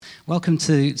welcome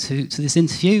to this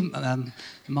interview.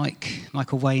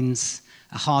 Michael Wayne's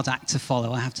a hard act to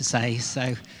follow, I have to say.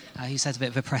 So he set a bit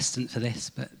of a precedent for this,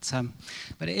 but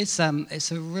it's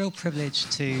a real privilege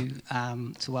to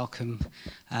welcome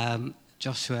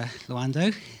Joshua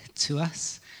Luando to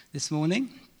us this morning,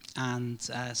 and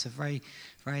it's a very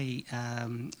a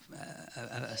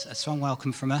strong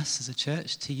welcome from us as a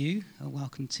church to you. A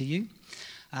welcome to you.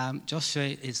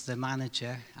 Joshua is the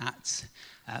manager at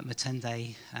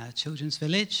Mutende Children's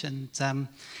Village, and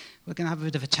we're going to have a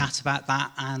bit of a chat about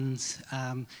that and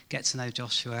get to know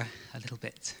Joshua a little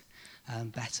bit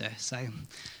better. So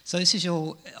this is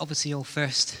obviously your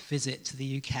first visit to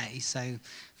the UK. So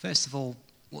first of all,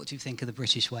 what do you think of the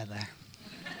British weather?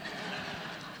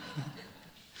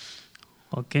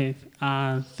 Okay,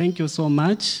 thank you so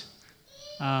much.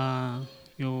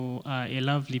 You are a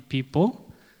lovely people.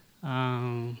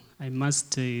 I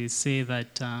must say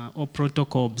that all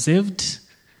protocol observed,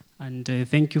 and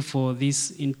thank you for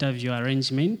this interview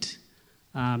arrangement.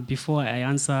 Before I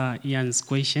answer Ian's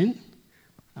question,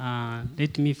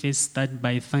 let me first start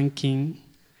by thanking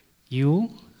you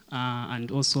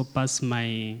and also pass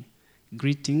my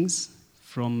greetings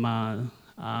from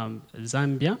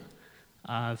Zambia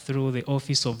through the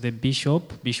office of the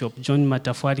Bishop John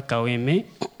Matafwari Kaweme,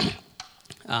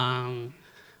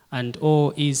 and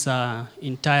all his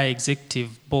entire executive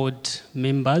board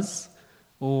members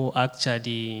who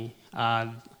actually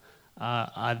are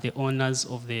the owners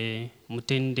of the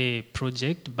Mutende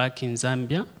project back in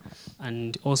Zambia,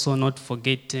 and also not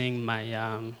forgetting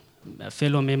my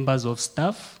fellow members of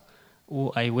staff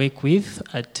who I work with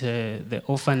at the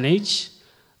orphanage,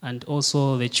 and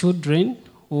also the children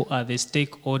who are the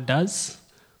stakeholders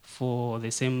for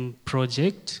the same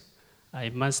project. I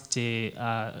must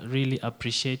really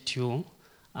appreciate you,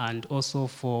 and also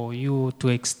for you to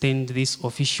extend this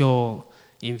official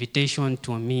invitation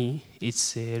to me.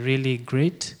 It's really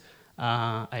great.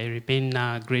 I remain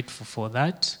grateful for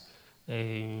that.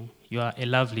 You are a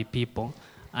lovely people.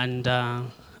 And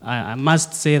I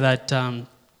must say that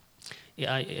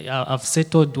I've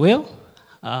settled well.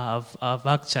 I've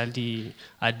actually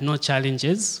had no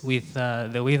challenges with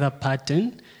the weather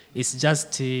pattern. It's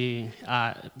just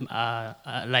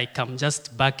like I'm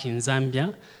just back in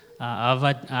Zambia. I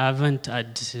haven't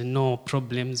had no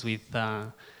problems with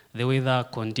the weather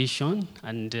condition,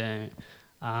 and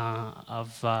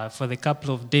for the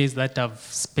couple of days that I've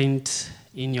spent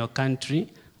in your country,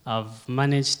 I've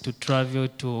managed to travel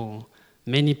to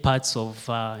many parts of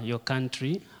your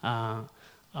country,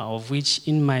 of which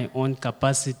in my own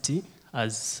capacity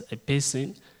as a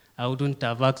person, I wouldn't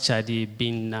have actually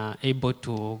been able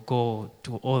to go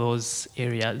to all those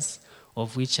areas,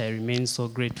 of which I remain so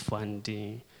grateful,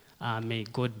 and may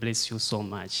God bless you so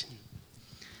much.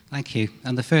 Thank you.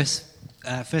 And the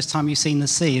first time you've seen the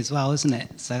sea as well, isn't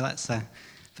it? So that's a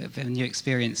bit of a new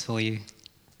experience for you.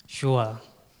 Sure.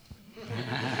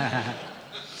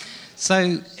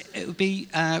 So it would be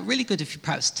really good if you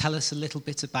perhaps tell us a little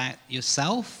bit about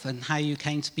yourself and how you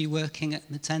came to be working at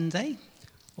Mutende.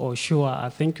 Oh, sure.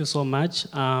 Thank you so much.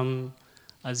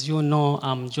 As you know,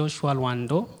 I'm Joshua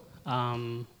Luando,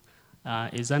 a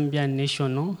Zambian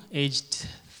national, aged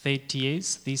 30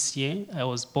 years this year. I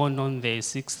was born on the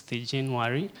 6th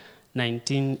January,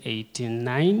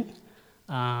 1989,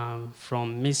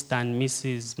 from Mr. and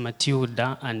Mrs.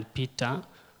 Matilda and Peter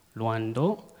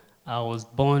Luando. I was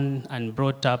born and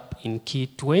brought up in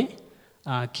Kitwe.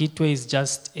 Kitwe is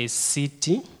just a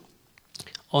city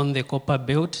on the Copper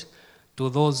Belt. To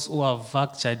those who have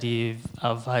actually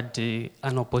had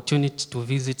an opportunity to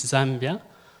visit Zambia,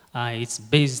 it's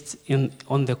based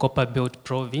on the Copper Belt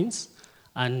province,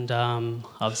 and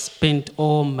I've spent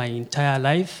all my entire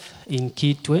life in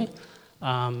Kitwe.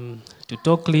 To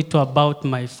talk a little about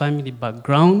my family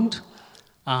background,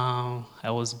 I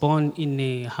was born in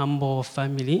a humble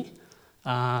family,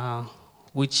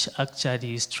 which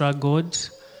actually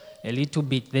struggled a little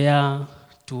bit there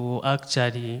to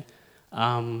actually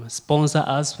sponsor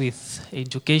us with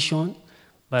education.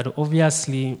 But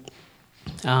obviously,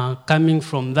 coming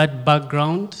from that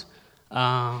background,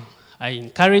 I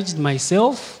encouraged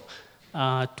myself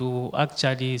to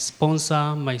actually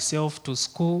sponsor myself to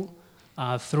school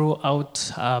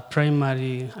throughout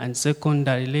primary and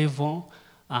secondary level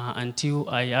until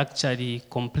I actually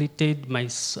completed my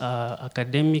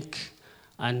academic,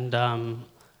 and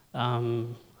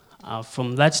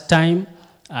from that time,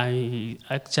 I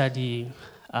actually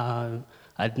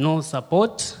had no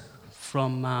support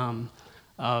from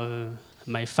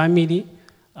my family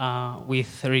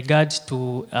with regard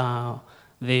to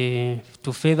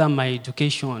further my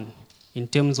education in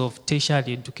terms of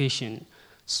tertiary education.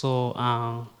 So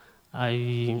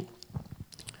I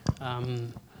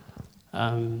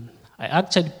I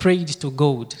actually prayed to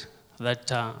God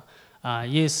that,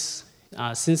 yes,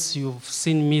 since you've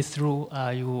seen me through,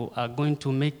 you are going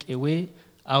to make a way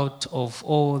out of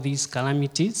all these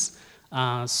calamities.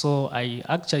 So I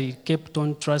actually kept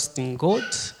on trusting God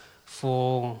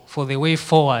for the way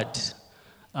forward.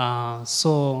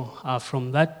 So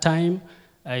from that time,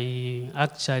 I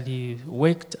actually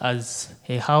worked as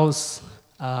a house,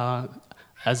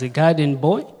 as a garden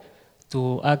boy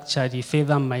to actually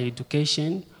further my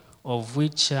education, of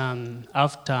which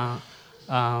after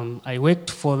I worked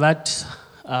for that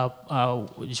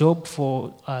job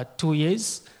for 2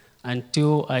 years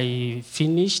until I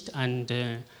finished and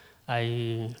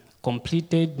I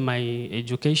completed my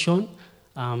education.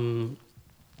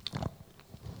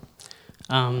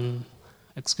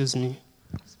 Excuse me.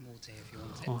 Small tea if you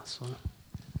want it. Oh, sorry.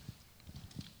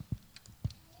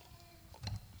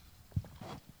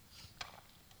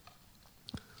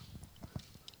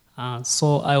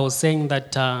 So I was saying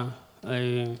that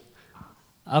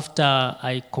after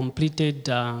I completed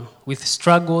with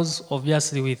struggles,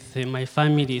 obviously with my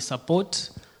family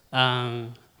support,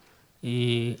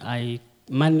 we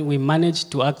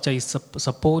managed to actually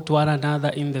support one another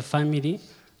in the family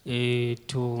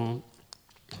to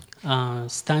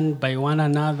stand by one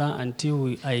another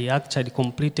until I actually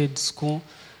completed school.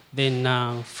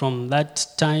 Then from that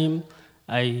time,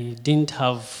 I didn't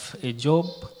have a job.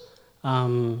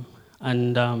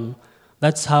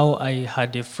 That's how I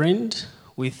had a friend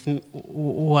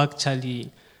who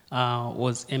actually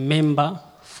was a member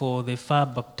for the Fire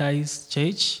Baptized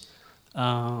Church,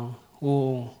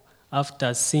 who,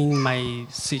 after seeing my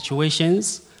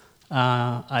situations,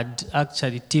 had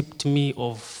actually tipped me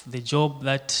of the job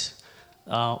that,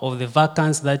 of the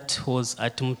vacancy that was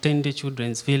at Mutende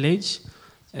Children's Village,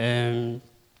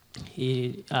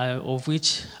 of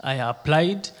which I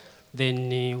applied.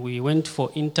 Then we went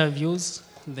for interviews.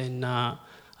 Then I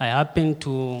happened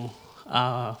to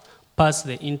pass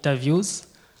the interviews.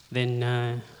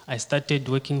 Then I started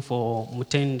working for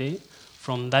Mutende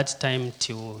from that time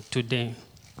till today.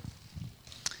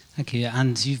 Thank you.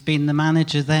 And you've been the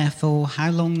manager there for how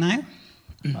long now?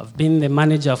 I've been the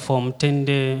manager for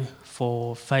Mutende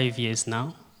for 5 years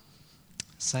now.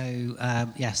 So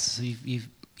yes, you've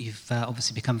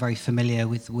obviously become very familiar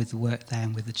with the work there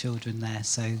and with the children there.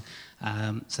 So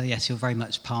yes, you're very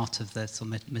much part of the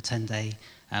sort of Mutende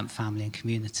family and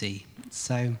community.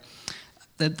 So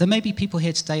there may be people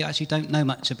here today who actually don't know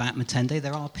much about Mutende.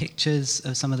 There are pictures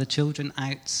of some of the children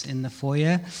out in the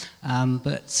foyer,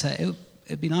 but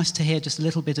it'd be nice to hear just a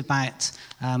little bit about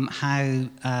how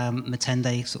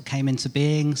Mutende sort of came into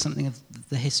being, something of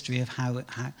the history of how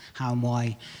and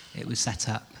why it was set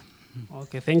up.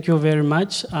 Okay, thank you very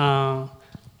much. To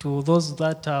those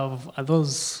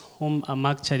whom I'm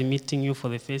actually meeting you for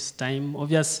the first time,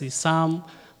 obviously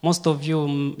most of you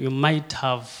might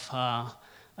have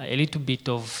a little bit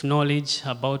of knowledge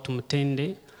about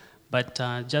Mutende, but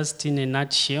just in a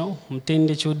nutshell,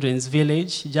 Mutende Children's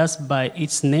Village, just by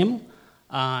its name,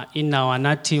 in our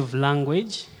native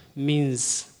language,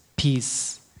 means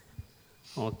peace.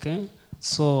 Okay,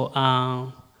 so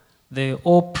the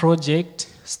whole project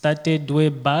started way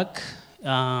back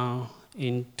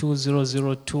in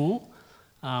 2002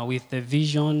 with the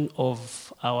vision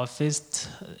of our first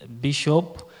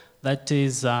bishop, that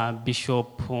is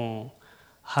Bishop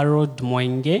Harold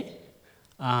Mwenge,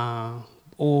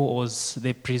 who was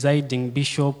the presiding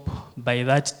bishop by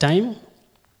that time.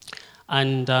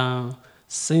 And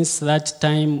since that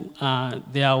time,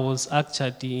 there was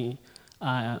actually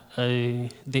the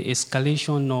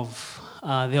escalation of,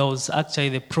 there was actually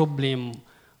the problem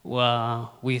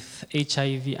with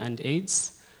HIV and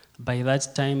AIDS. By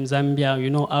that time, Zambia,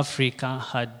 Africa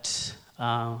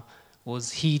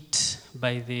was hit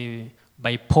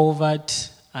by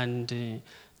poverty, and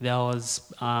there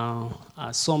was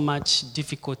so much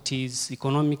difficulties,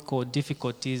 economical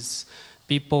difficulties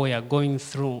people were going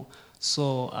through.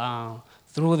 So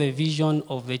through the vision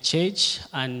of the church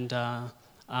and the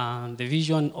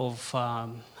vision of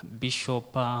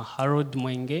Bishop Harold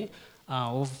Mwenge,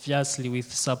 obviously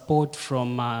with support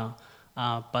from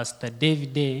Pastor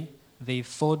David, they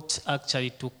thought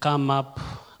actually to come up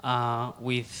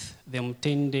with the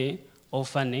Mutende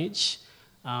orphanage,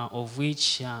 of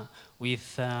which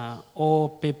with all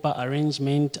paper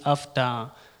arrangement, after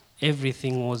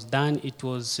everything was done, it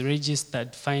was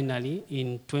registered finally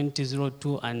in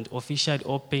 2002 and officially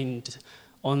opened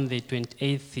on the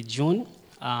 28th June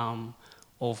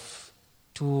of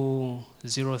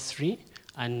 2003.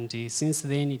 And since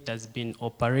then it has been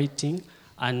operating,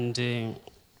 and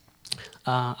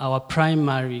our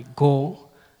primary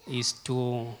goal is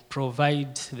to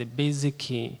provide the basic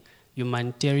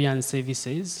humanitarian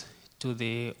services to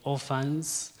the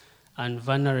orphans and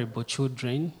vulnerable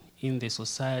children in the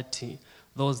society,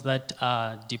 those that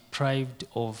are deprived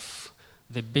of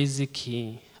the basic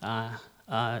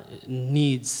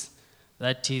needs,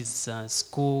 that is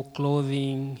school,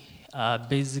 clothing,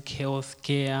 basic health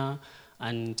care,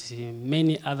 and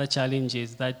many other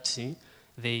challenges that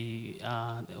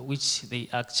which they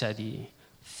actually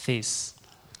face.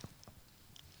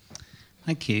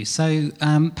 Thank you. So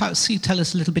perhaps you tell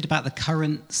us a little bit about the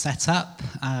current setup,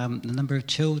 the number of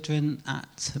children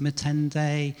at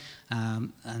Mutende,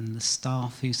 and the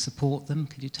staff who support them.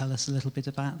 Could you tell us a little bit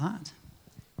about that?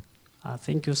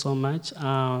 Thank you so much.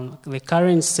 The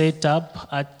current setup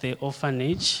at the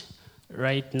orphanage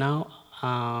right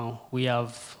now, we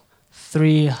have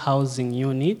 3 housing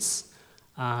units,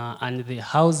 and the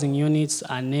housing units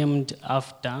are named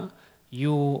after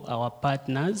you, our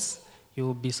partners.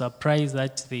 You'll be surprised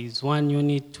that there is one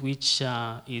unit which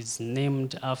is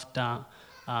named after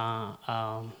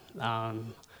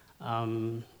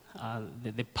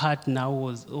the partner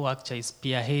who actually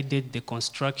spearheaded the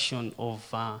construction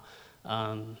of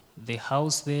the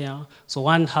house there. So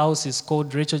one house is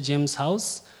called Rachel James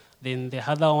House, then the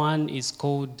other one is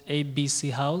called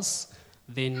ABC House,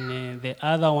 then the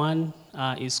other one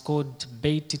is called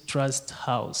Betty Trust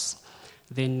House.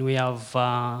 Then we have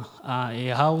a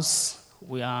house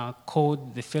we are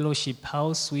called the Fellowship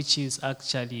House, which is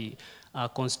actually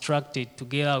constructed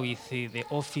together with the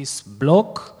office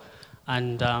block.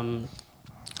 And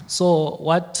so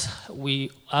what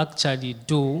we actually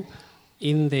do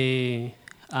in the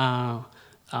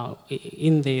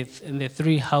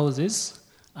 3 houses,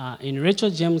 in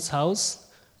Rachel James House,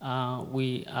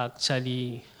 we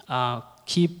actually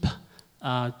keep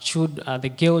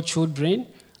the girl children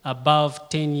above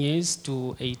 10 years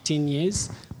to 18 years.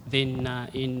 Then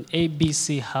in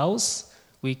ABC House,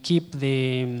 we keep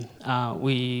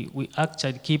we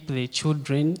actually keep the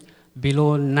children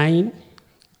below 9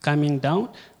 coming down.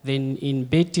 Then in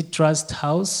Betty Trust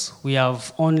House, we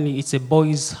have it's a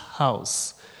boys'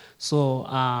 house. So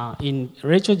in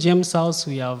Rachel James House,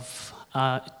 we have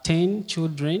 10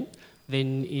 children.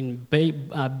 Then in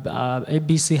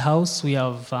ABC House, we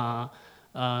have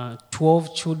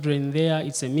 12 children there.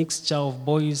 It's a mixture of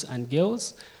boys and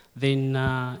girls. Then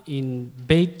in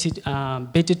Betty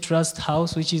Trust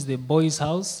House, which is the boys'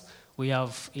 house, we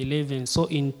have 11. So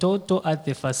in total at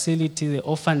the facility, the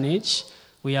orphanage,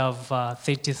 we have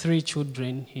 33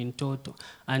 children in total.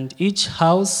 And each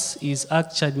house is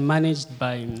actually managed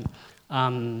by,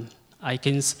 I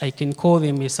can call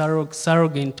them a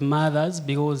surrogate mothers,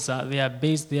 because they are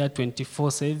based there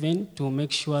 24/7 to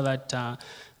make sure that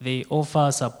they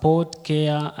offer support,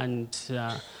 care, and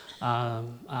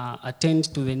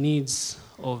attend to the needs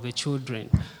of the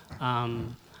children.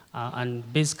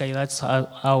 And basically that's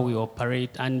how we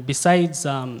operate. And besides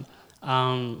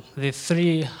the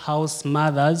 3 house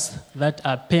mothers that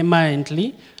are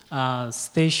permanently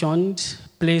stationed,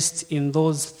 placed in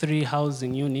those 3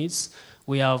 housing units,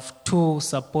 we have 2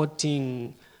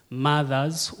 supporting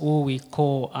mothers who we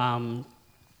call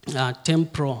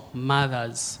temporal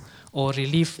mothers or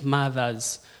relief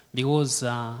mothers, because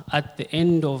at the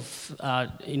end of,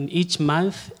 in each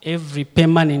month, every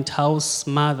permanent house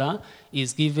mother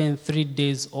is given 3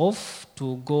 days off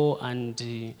to go and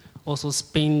also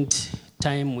spend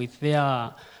time with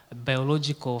their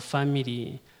biological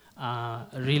family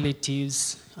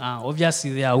relatives.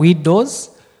 Obviously, they are widows,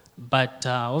 but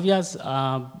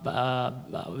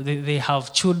they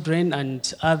have children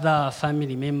and other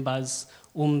family members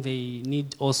whom they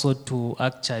need also to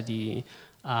actually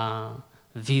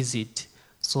visit.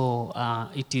 So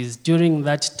it is during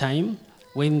that time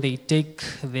when they take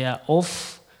their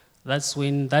off, that's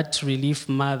when that relief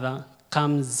mother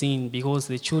comes in, because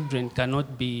the children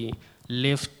cannot be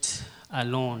left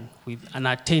alone with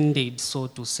unattended, so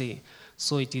to say.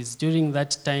 So it is during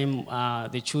that time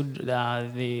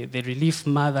the relief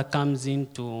mother comes in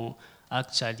to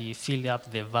actually fill up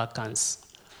the vacancy.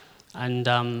 And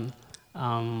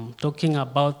talking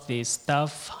about the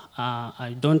staff,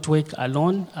 I don't work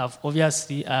alone. I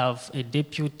have a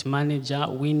deputy manager,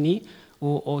 Winnie,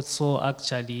 who also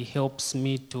actually helps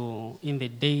me in the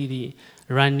daily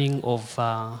running of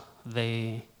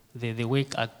the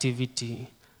work activity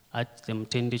at the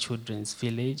Mutende Children's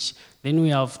Village. Then we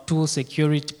have 2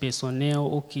 security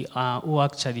personnel who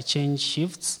actually change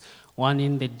shifts, one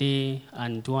in the day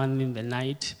and one in the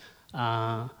night.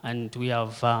 And we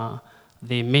have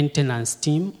the maintenance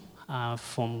team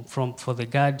for the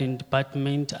garden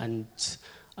department and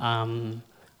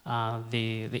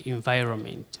the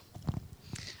environment.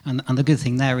 And the good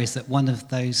thing there is that one of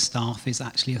those staff is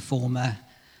actually a former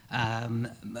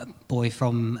boy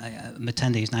from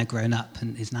Matende who's now grown up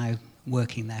and is now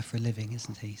working there for a living,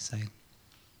 isn't he? So.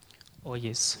 Oh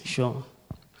yes, sure.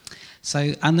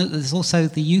 So, and there's also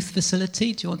the youth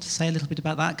facility. Do you want to say a little bit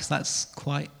about that? Because that's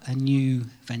quite a new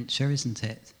venture, isn't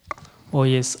it? Oh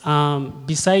yes.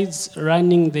 Besides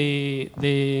running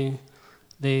the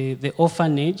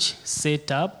orphanage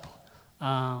setup,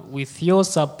 with your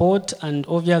support and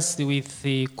obviously with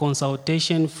the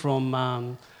consultation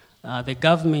from the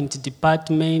government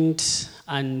department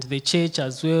and the church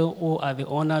as well, who are the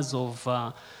owners of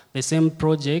the same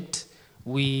project,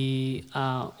 we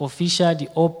officially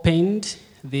opened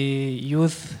the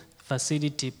youth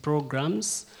facility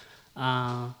programs,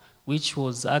 which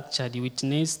was actually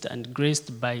witnessed and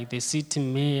graced by the city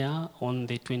mayor on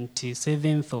the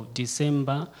 27th of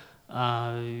December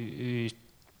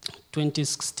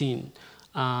 2016.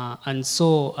 And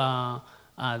so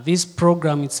this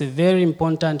program, it's a very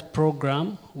important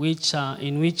program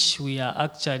in which we are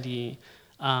actually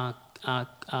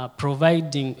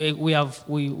providing,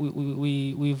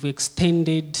 we've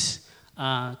extended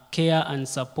care and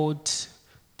support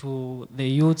to the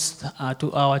youths,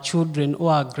 to our children who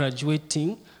are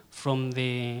graduating from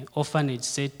the orphanage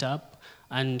setup,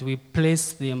 and we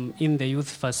place them in the youth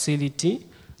facility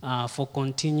for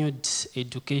continued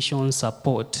education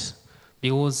support,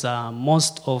 because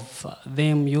most of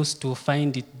them used to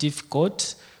find it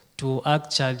difficult to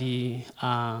actually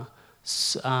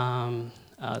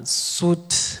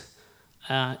suit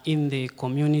in the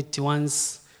community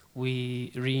once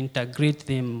we reintegrate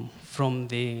them from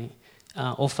the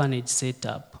orphanage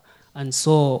setup. And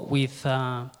so with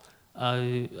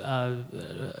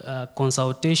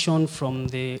consultation from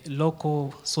the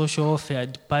local social welfare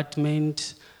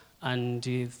department and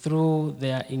through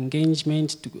their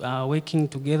engagement, working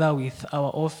together with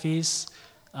our office,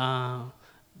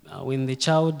 when the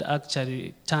child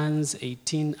actually turns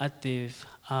 18 at the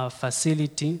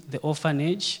facility, the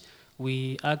orphanage,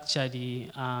 we actually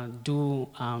do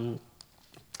a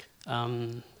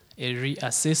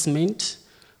reassessment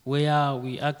where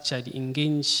we actually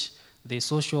engage the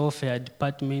social welfare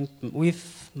department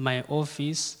with my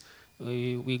office.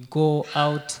 We go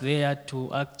out there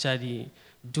to actually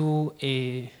do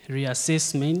a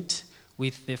reassessment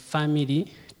with the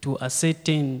family to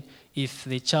ascertain if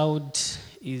the child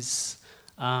is,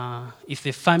 if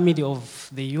the family of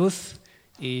the youth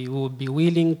will be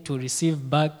willing to receive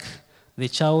back the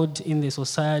child in the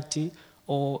society,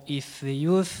 or if the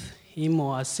youth, him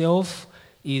or herself,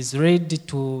 is ready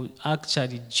to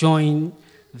actually join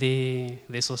the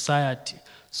society.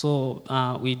 So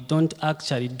we don't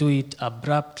actually do it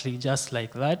abruptly just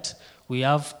like that. We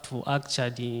have to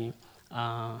actually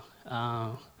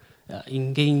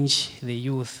engage the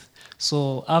youth.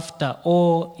 So after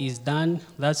all is done,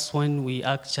 that's when we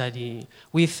actually,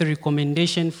 with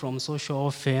recommendation from social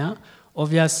welfare,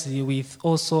 obviously with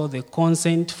also the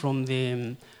consent from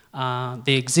the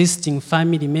existing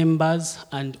family members,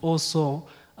 and also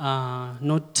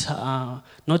not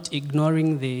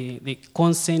ignoring the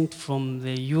consent from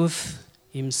the youth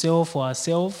himself or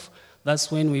herself,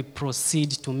 that's when we proceed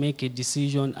to make a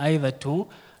decision either to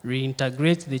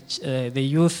reintegrate the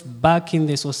youth back in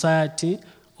the society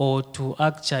or to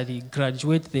actually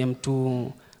graduate them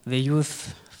to the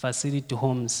youth facility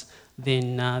homes.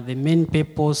 Then the main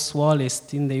purpose, while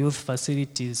still in the youth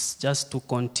facilities, just to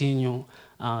continue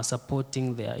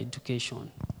supporting their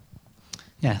education.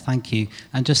 Yeah, thank you.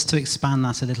 And just to expand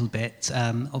that a little bit,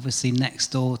 obviously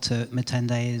next door to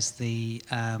Matende is the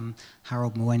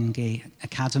Harold Mwenge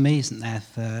Academy, isn't there,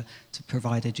 to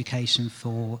provide education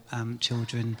for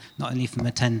children, not only from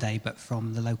Matende, but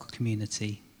from the local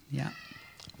community. Yeah.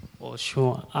 Oh,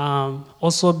 sure.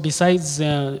 Also, besides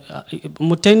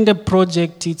Mutende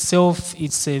project itself,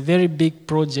 it's a very big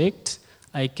project,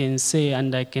 I can say,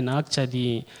 and I can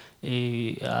actually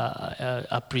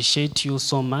appreciate you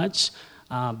so much.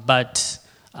 But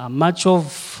much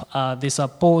of the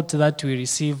support that we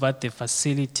receive at the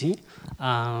facility,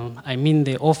 I mean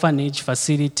the orphanage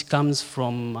facility, comes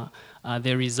from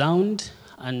the Resound,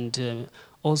 and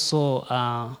also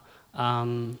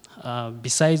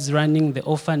besides running the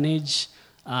orphanage,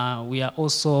 we are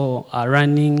also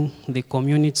running the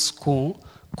community school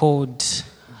called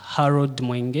Harold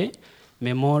Mwenge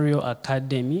Memorial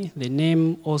Academy. The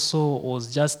name also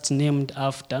was just named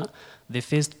after the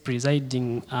first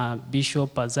presiding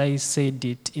bishop, as I said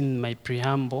it in my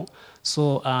preamble.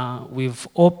 So we've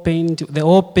opened, the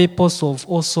whole purpose of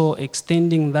also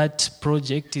extending that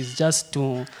project is just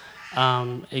to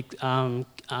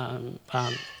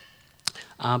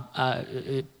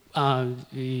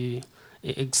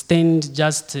extend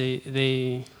just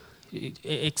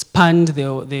expand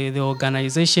the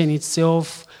organization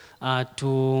itself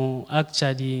to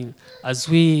actually, as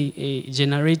we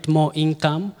generate more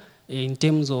income in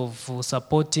terms of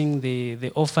supporting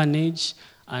the orphanage.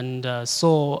 And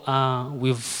so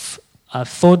we've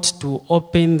thought to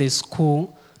open the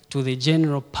school to the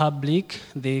general public,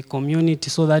 the community,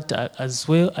 so that as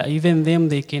well, even them,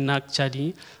 they can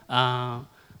actually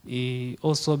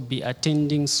also be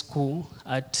attending school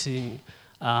at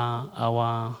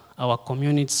our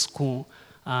community school,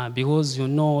 because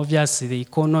obviously the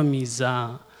economy is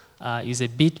a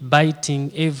bit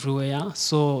biting everywhere,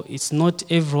 so it's not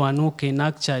everyone who can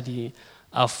actually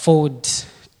afford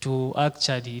to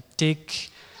actually take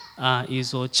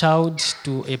his or child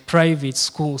to a private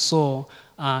school. So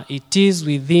it is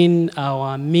within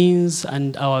our means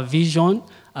and our vision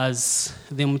as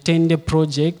the Mutende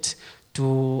project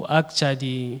to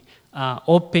actually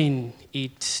open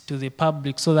it to the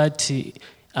public, so that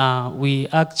we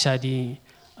actually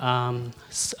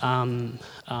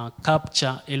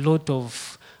capture a lot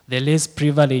of the less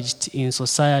privileged in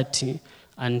society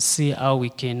and see how we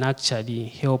can actually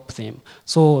help them.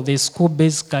 So the school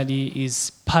basically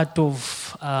is part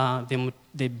of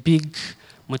the big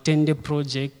Mutende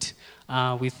project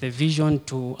with the vision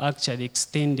to actually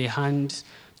extend a hand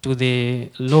to the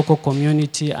local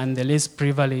community and the less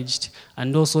privileged,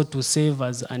 and also to serve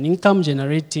as an income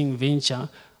generating venture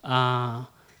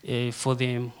for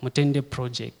the Mutende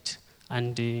project.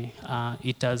 And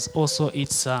it has also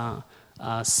its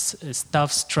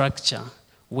staff structure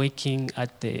working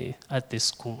at the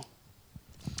school.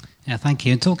 Yeah, thank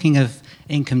you. And talking of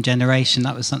income generation,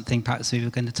 that was something perhaps we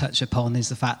were going to touch upon, is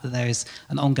the fact that there is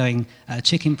an ongoing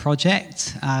chicken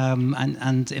project,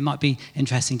 and it might be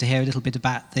interesting to hear a little bit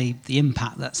about the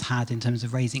impact that's had in terms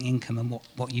of raising income and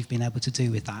what you've been able to do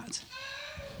with that.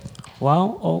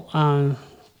 Well,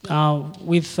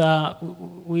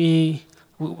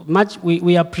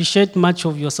 we appreciate much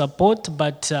of your support,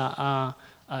 but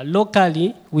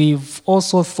locally we've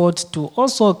also thought to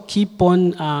also keep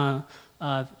on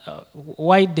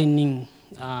widening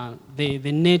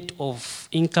the net of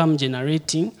income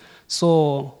generating.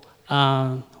 So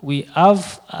we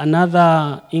have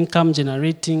another income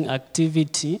generating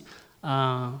activity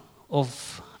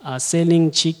of selling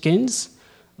chickens,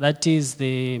 that is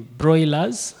the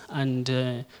broilers,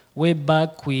 and way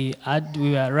back we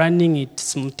were running it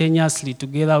simultaneously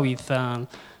together with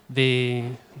the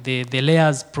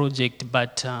Layers project,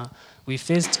 but we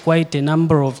faced quite a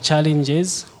number of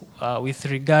challenges with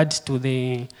regard to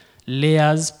the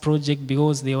Layers project,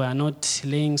 because they were not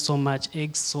laying so much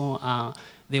eggs, so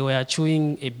they were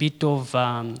chewing a bit of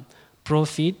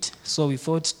profit. So we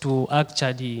thought to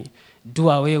actually do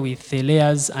away with the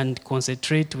Layers and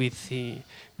concentrate with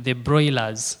the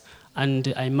broilers.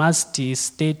 And I must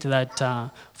state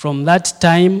that from that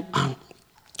time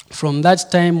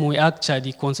we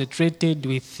actually concentrated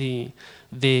with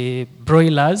the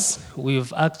broilers.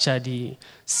 We've actually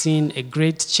seen a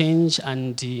great change,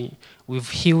 and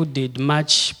we've yielded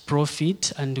much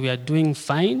profit, and we are doing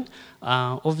fine.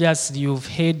 Obviously, you've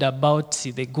heard about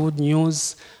the good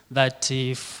news that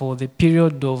for the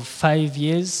period of 5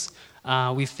 years,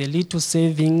 with the little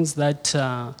savings that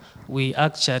we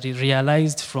actually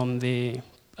realized from the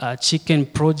chicken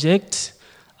project,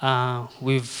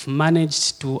 we've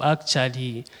managed to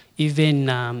actually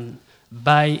even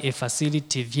buy a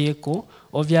facility vehicle,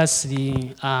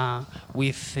 obviously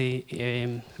with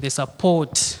the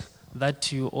support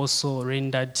that you also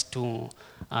rendered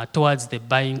towards the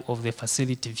buying of the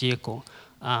facility vehicle.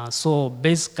 So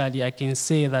basically I can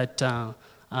say that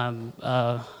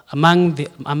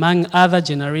among other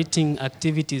generating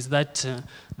activities that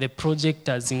the project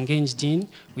has engaged in,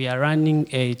 we are running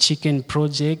a chicken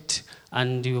project,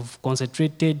 and we've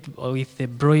concentrated with the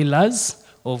broilers,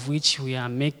 of which we are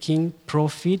making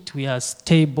profit. We are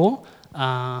stable,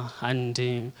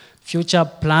 and future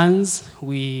plans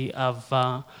we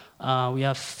are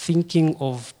thinking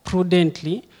of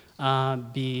prudently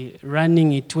be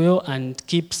running it well and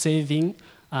keep saving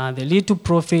the little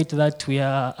profit that we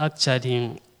are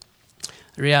actually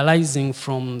realizing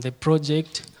from the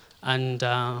project, and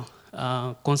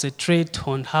concentrate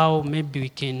on how maybe we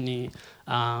can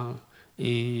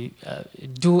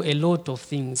do a lot of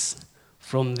things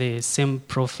from the same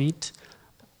profit.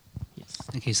 Yes.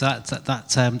 Okay, so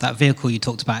that vehicle you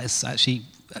talked about is actually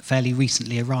fairly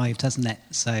recently arrived, hasn't it?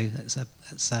 So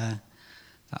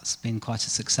that's been quite a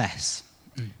success.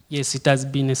 Yes, it has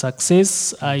been a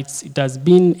success. It has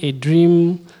been a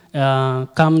dream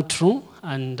come true,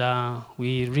 and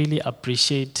we really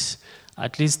appreciate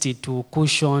at least it to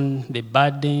cushion the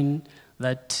burden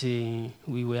that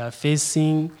we were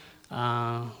facing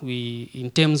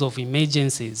in terms of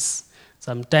emergencies.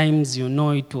 Sometimes,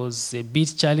 it was a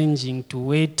bit challenging to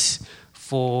wait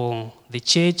for the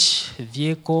church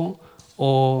vehicle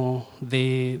or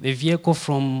the vehicle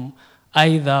from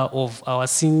either of our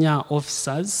senior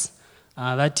officers,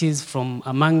 that is from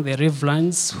among the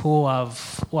reverends who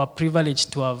are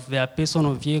privileged to have their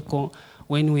personal vehicle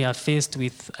when we are faced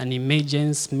with an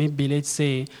emergency. Maybe let's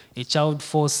say a child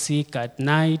falls sick at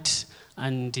night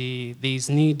and there is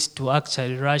need to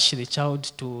actually rush the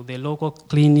child to the local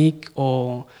clinic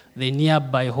or the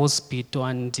nearby hospital,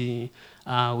 and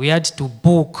we had to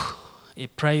book a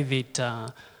private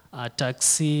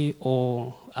taxi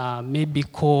or maybe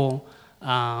call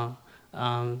the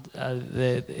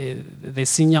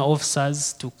senior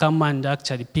officers to come and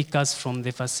actually pick us from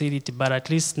the facility. But at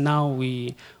least now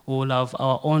we will have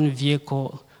our own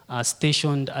vehicle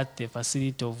stationed at the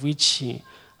facility, of which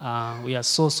we are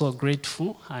so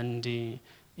grateful, and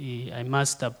I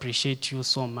must appreciate you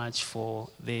so much for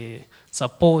the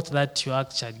support that you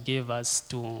actually gave us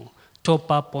to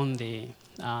top up on the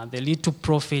little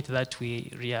profit that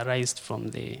we realized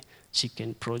from the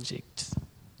chicken project.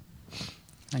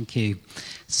 Thank you.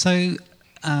 So,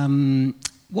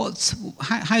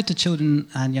 how do children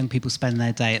and young people spend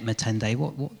their day at Matende?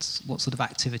 What sort of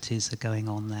activities are going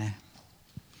on there?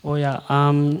 Oh yeah,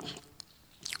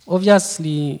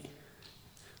 obviously,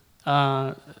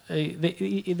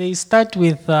 they start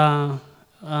with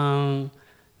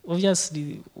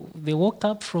obviously they woke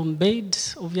up from bed,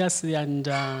 obviously, and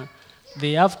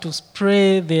they have to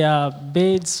spray their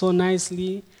bed so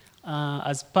nicely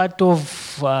as part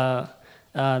of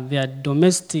their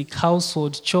domestic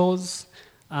household chores.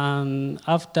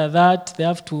 After that, they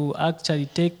have to actually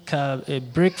take a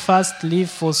breakfast, leave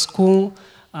for school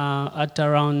at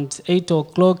around 8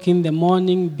 o'clock in the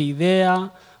morning, be there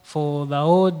for the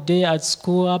whole day at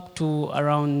school up to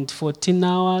around 14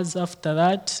 hours. After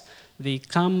that, they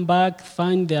come back,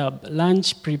 find their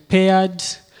lunch prepared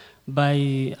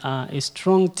by a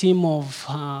strong team of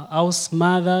house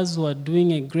mothers who are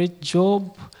doing a great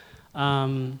job.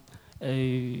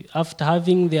 After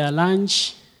having their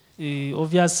lunch,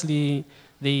 obviously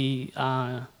they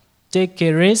take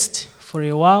a rest for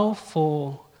a while,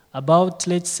 for about,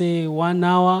 let's say, 1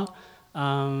 hour.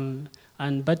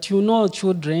 But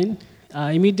children,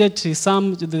 immediately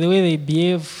the way they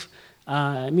behave,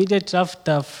 immediately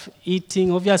after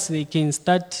eating, obviously they can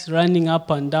start running up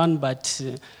and down, but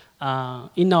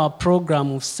in our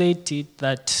program we've said it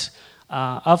that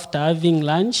after having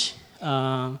lunch,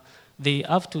 they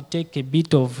have to take a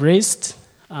bit of rest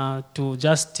to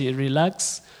just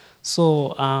relax.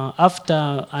 So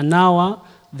after an hour,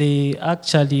 they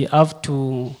actually have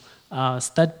to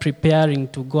start preparing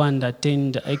to go and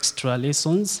attend extra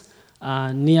lessons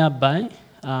nearby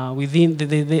within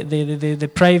the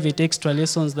private extra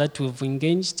lessons that we've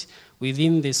engaged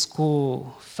within the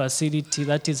school facility,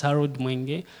 that is Harold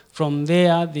Mwenge. From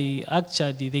there,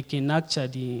 they can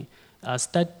actually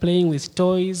start playing with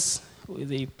toys.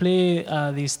 They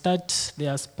start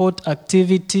their sport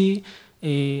activity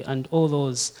and all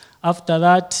those. After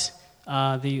that,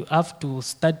 they have to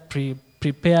start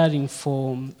preparing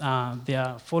for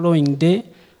their following day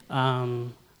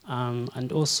and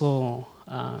also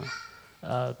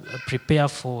prepare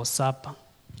for supper.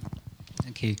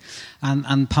 Thank you.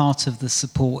 And part of the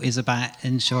support is about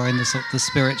ensuring the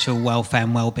spiritual welfare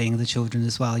and well-being of the children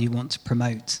as well. You want to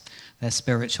promote their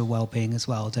spiritual well-being as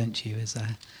well, don't you, as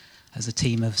a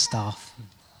team of staff?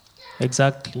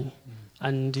 Exactly.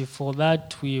 And for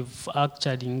that, we've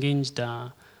actually engaged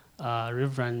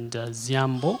Reverend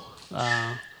Ziambo,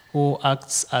 who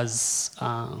acts as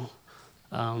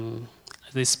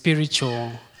the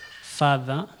spiritual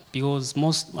father, because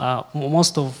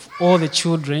most of all the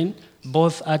children,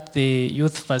 both at the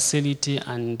youth facility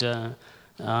and the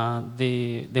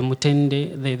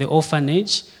Mutende, the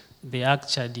orphanage, they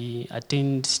actually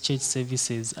attend church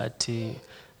services at the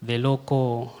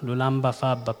local Lulamba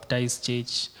Far Baptized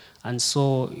Church. And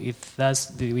so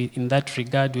in that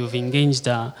regard, we've engaged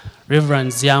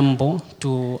Reverend Ziambo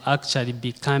to actually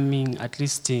be coming at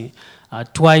least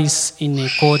twice in a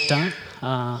quarter,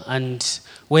 and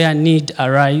where need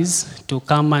arise, to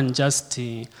come and just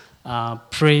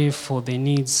pray for the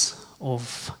needs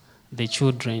of the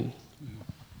children.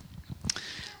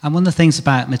 And one of the things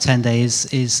about Matende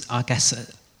is I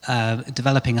guess,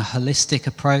 developing a holistic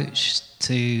approach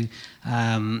to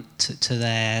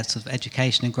their sort of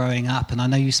education and growing up. And I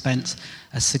know you spent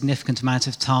a significant amount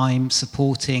of time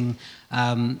supporting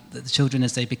the children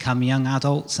as they become young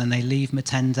adults and they leave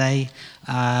Mutende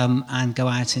and go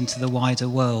out into the wider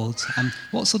world.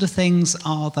 What sort of things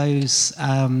are those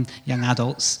young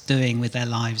adults doing with their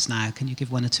lives now? Can you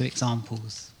give one or two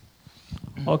examples?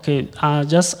 Okay,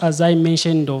 just as I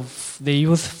mentioned of the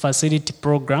youth facility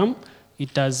program,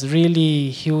 it has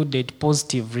really yielded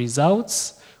positive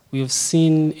results. We've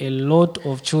seen a lot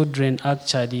of children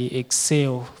actually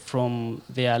excel from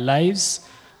their lives,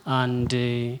 and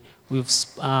I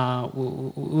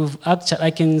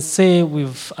can say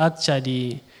we've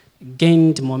actually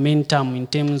gained momentum in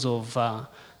terms of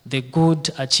the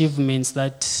good achievements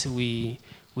that we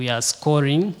are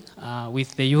scoring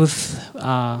with the youth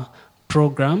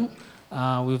program.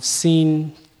 We've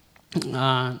seen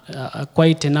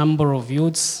quite a number of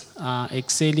youths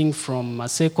excelling from a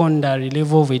secondary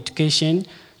level of education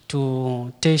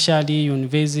to tertiary,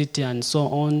 university, and so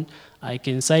on. I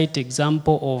can cite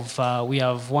example of we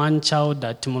have one child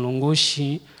at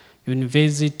Mulungushi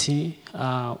University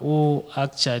who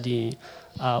actually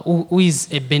who is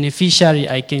a beneficiary,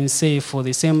 I can say, for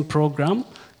the same program.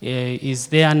 Is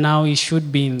there now. He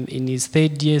should be in his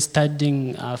third year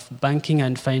studying banking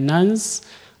and finance.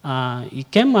 He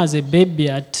came as a baby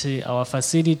at our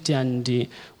facility, and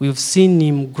we've seen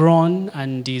him grown,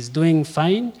 and he's doing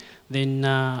fine. Then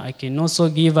I can also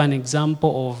give an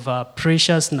example of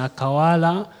Precious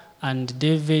Nakawala and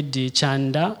David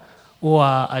Chanda, who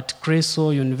are at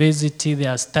Creso University. They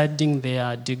are studying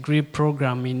their degree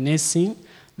program in nursing.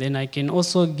 Then I can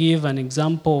also give an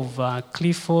example of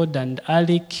Clifford and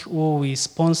Alec, who we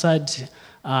sponsored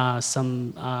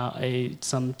some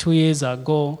 2 years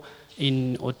ago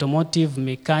in automotive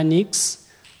mechanics,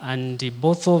 and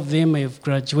both of them have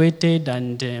graduated,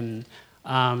 and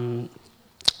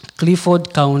Clifford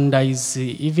Kaunda is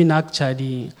even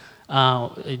actually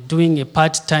doing a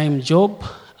part-time job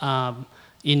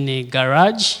in a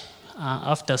garage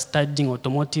after studying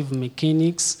automotive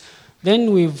mechanics.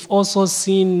 Then we've also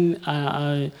seen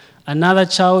another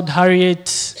child,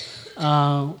 Harriet,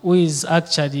 who is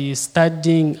actually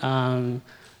studying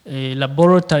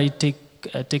laboratory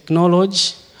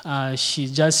technology.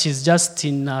 She's just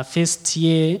in first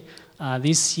year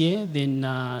this year. Then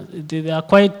there are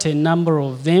quite a number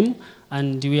of them,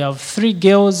 and we have 3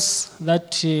 girls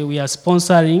that we are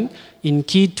sponsoring in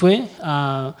Kitwe.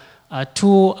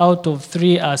 2 out of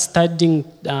 3 are studying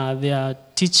their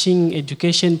teaching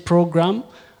education program,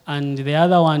 and the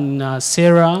other one,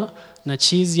 Sarah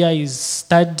Nachizia, is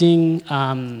studying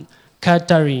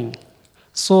catering.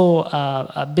 So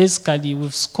basically,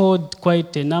 we've scored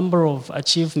quite a number of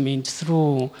achievements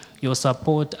through your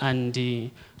support, and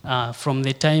from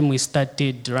the time we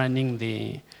started running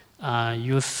the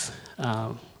youth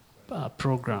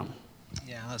program.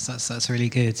 Yeah, that's really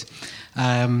good.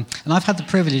 And I've had the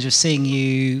privilege of seeing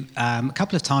you a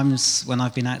couple of times when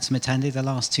I've been out to Mutende. The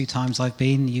last 2 times I've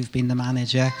been, you've been the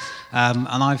manager.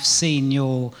 And I've seen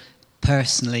your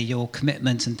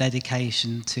commitment and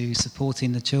dedication to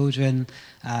supporting the children,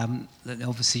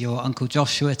 obviously your Uncle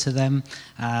Joshua to them,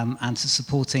 and to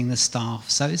supporting the staff.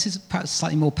 So this is perhaps a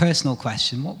slightly more personal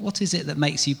question. What is it that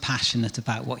makes you passionate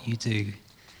about what you do?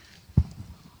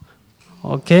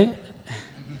 Okay.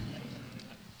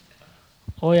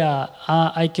 Oh yeah,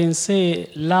 I can say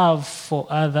love for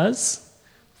others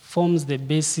forms the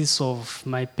basis of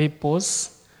my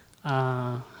purpose,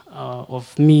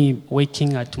 of me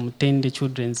working at Mutende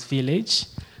Children's Village.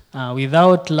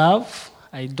 Without love,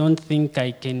 I don't think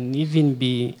I can even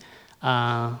be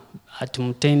at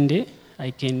Mutende. I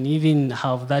can even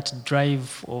have that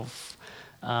drive of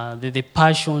the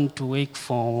passion to work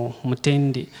for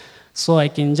Mutende. So I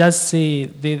can just say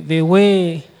the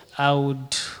way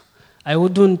I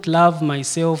wouldn't love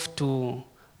myself to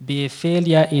be a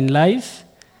failure in life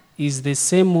is the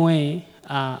same way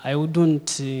I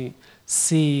wouldn't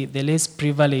see the less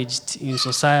privileged in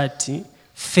society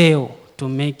fail to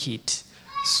make it.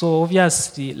 So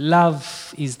obviously,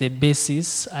 love is the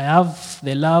basis. I have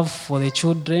the love for the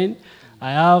children.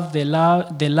 I have the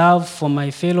love for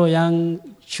my fellow young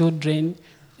children,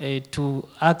 to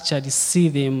actually see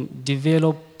them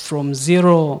develop from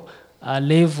 0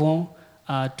 level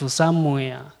to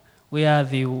somewhere where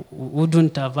they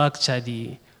wouldn't have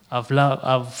actually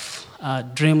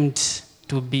dreamed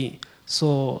to be.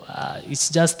 So it's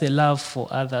just the love for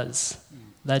others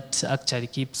that actually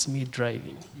keeps me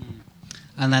driving.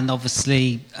 And then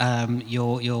obviously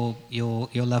your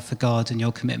love for God and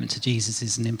your commitment to Jesus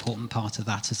is an important part of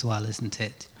that as well, isn't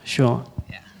it? Sure.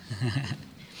 Yeah.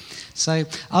 So,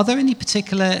 are there any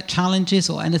particular challenges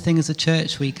or anything as a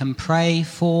church we can pray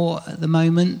for at the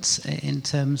moment in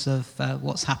terms of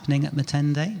what's happening at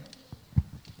Matende?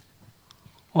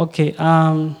 Okay.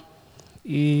 From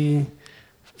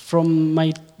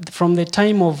the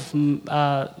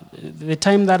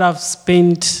time that I've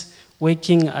spent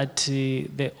working at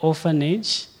the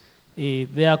orphanage,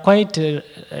 there are quite a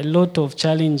lot of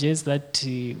challenges that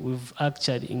we've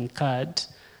actually incurred.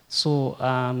 So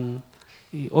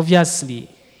obviously,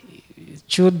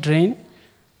 children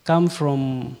come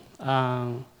from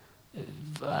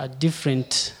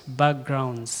different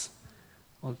backgrounds.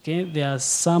 Okay, there are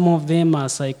some of them are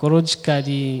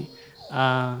psychologically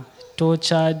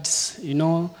tortured.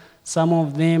 Some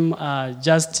of them are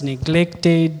just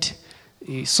neglected.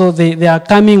 So they are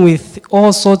coming with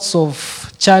all sorts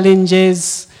of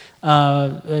challenges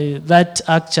that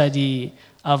actually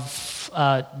have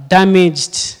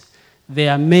damaged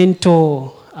their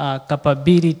mental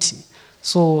capability.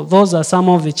 So those are some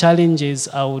of the challenges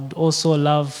I would also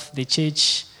love the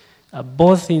church,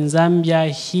 both in Zambia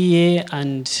here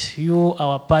and you,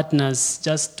 our partners,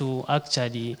 just to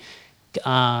actually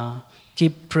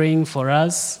keep praying for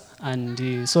us,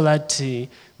 and so that the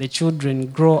children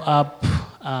grow up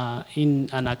in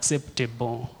an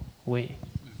acceptable way.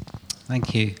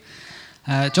 Thank you.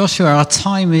 Joshua, our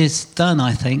time is done,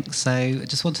 I think, so I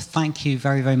just want to thank you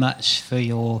very, very much for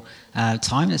your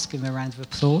time. Let's give him a round of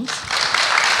applause.